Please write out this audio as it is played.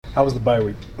How was the bye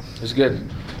week? It was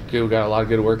good. Good. We got a lot of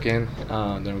good work in.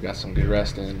 Then we got some good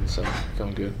rest in, so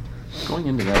feeling good. Going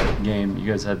into that game, you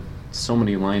guys had so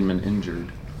many linemen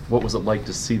injured. What was it like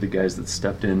to see the guys that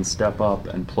stepped in, step up,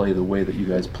 and play the way that you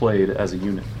guys played as a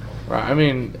unit? Right. I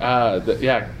mean,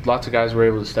 lots of guys were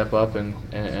able to step up and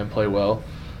play well.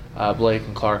 Blake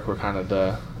and Clark were kind of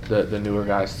the newer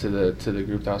guys to the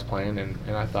group that was playing,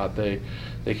 and I thought they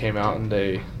came out and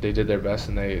they did their best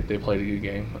and they played a good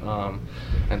game.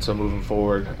 And so moving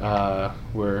forward,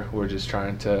 we're just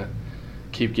trying to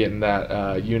keep getting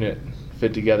that unit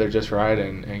fit together just right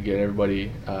and get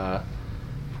everybody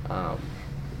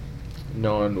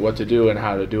knowing what to do and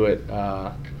how to do it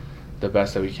the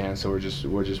best that we can. So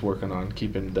we're just working on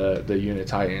keeping the unit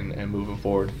tight and moving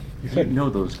forward. You know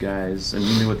those guys, and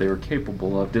you knew what they were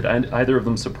capable of. Did either of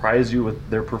them surprise you with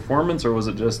their performance, or was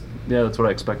it just, yeah, that's what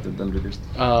I expected them to do?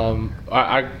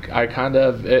 I kind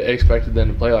of expected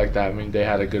them to play like that. I mean, they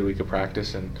had a good week of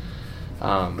practice and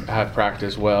have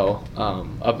practiced well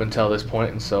up until this point,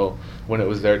 and so when it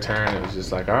was their turn, it was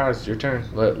just like, all right, it's your turn.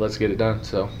 Let's get it done.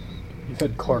 So. You've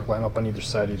had Clark line up on either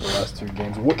side of the last 2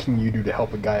 games. What can you do to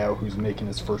help a guy out who's making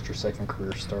his first or second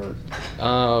career start?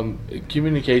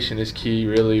 Communication is key,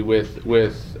 really, with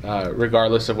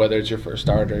regardless of whether it's your first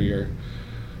start or your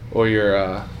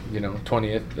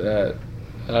 20th.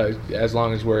 As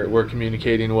long as we're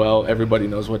communicating well, everybody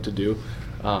knows what to do.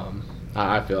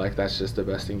 I feel like that's just the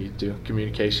best thing you can do: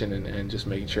 communication and just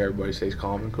making sure everybody stays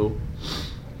calm and cool.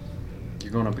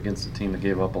 You're going up against a team that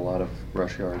gave up a lot of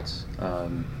rush yards.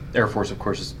 Air Force, of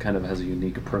course, kind of has a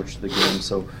unique approach to the game.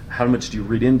 So how much do you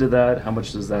read into that? How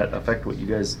much does that affect what you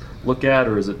guys look at?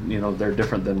 Or is it, they're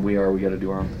different than we are, we got to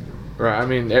do our own? Right. I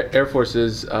mean, Air Force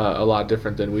is a lot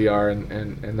different than we are,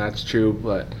 and that's true.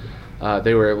 But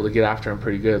they were able to get after them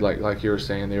pretty good. Like you were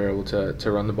saying, they were able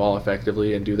to run the ball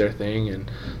effectively and do their thing.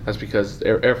 And that's because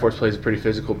Air Force plays a pretty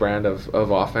physical brand of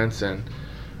offense. And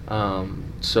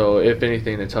so if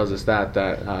anything, it tells us that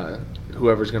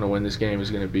whoever's going to win this game is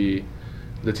going to be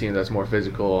the team that's more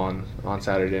physical on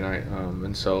Saturday night.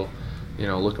 And so,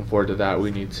 looking forward to that. We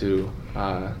need to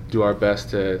do our best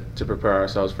to prepare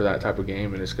ourselves for that type of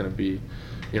game, and it's going to be,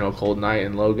 a cold night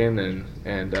in Logan,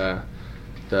 and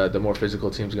the more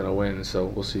physical team's going to win. So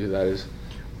we'll see who that is.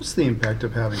 What's the impact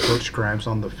of having Coach Grimes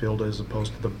on the field as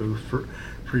opposed to the booth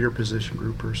for your position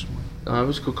group personally? It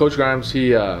was cool. Coach Grimes,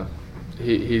 he's kind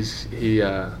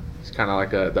of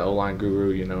like the O-line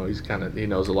guru. He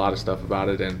knows a lot of stuff about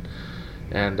it,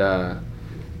 and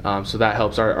so that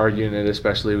helps our unit,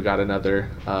 especially. We got another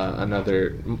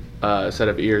set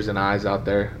of ears and eyes out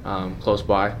there close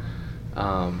by,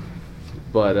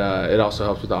 but it also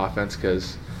helps with the offense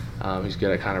because he's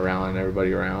good at kind of rallying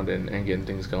everybody around and getting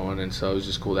things going, and so it's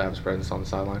just cool to have his presence on the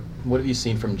sideline. What have you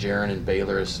seen from Jaron and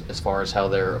Baylor as far as how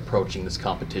they're approaching this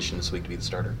competition this week to be the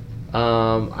starter?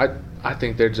 I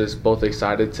think they're just both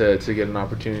excited to get an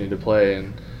opportunity to play,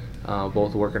 and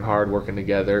both working hard, working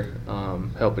together,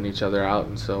 helping each other out,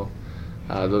 and so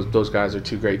those guys are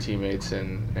 2 great teammates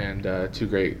and 2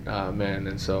 great men,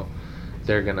 and so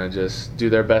they're gonna just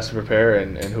do their best to prepare,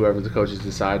 and whoever the coaches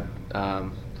decide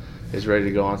is ready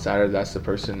to go on Saturday, that's the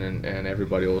person, and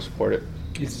everybody will support it.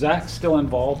 Is Zach still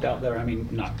involved out there? I mean,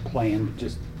 not playing, but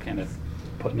just kind of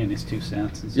putting in his 2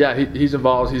 cents? Yeah, he's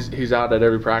involved. He's out at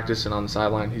every practice and on the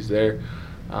sideline. He's there.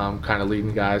 Kind of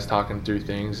leading guys, talking through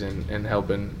things, and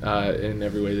helping in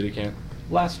every way that he can.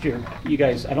 Last year, you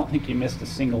guys, I don't think you missed a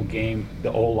single game,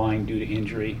 the O-line, due to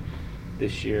injury.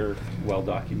 This year, well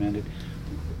documented.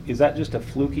 Is that just a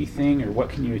fluky thing, or what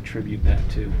can you attribute that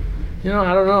to?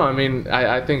 I don't know. I mean,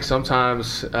 I think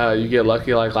sometimes you get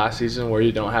lucky, like last season, where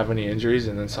you don't have any injuries,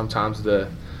 and then sometimes the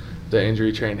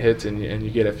injury train hits and you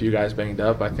get a few guys banged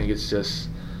up. I think it's just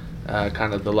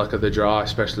kind of the luck of the draw,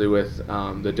 especially with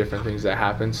the different things that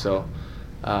happen. So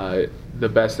the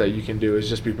best that you can do is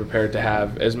just be prepared to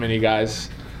have as many guys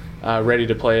ready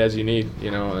to play as you need,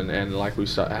 and like we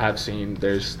have seen,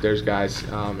 there's guys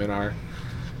in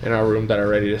our room that are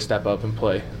ready to step up and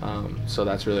play. So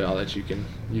that's really all that you can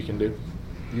do.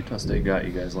 Utah State got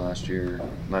you guys last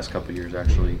couple of years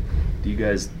actually. Do you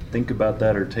guys think about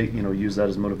that or use that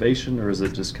as motivation, or is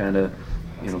it just kind of,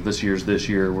 this year's this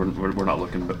year, we're not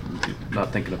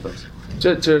thinking of those?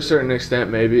 To a certain extent,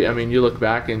 maybe. I mean, you look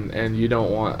back and you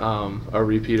don't want a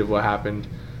repeat of what happened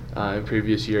in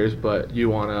previous years, but you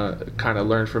want to kind of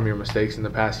learn from your mistakes in the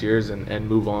past years and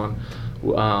move on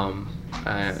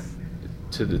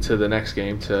to the next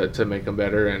game to make them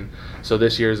better. And so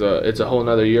this year's it's a whole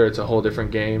nother year. It's a whole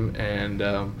different game, and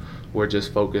we're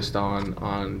just focused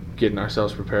on getting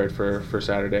ourselves prepared for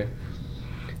Saturday.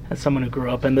 as someone who grew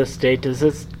up in this state, does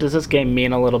this game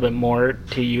mean a little bit more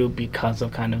to you because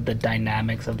of kind of the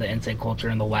dynamics of the in-state culture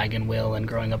and the wagon wheel and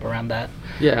growing up around that?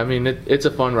 Yeah, I mean it's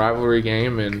a fun rivalry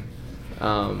game, and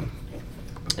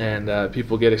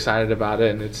people get excited about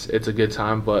it, and it's a good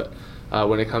time. But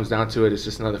when it comes down to it, it's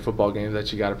just another football game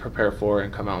that you got to prepare for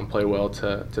and come out and play well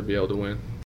to be able to win.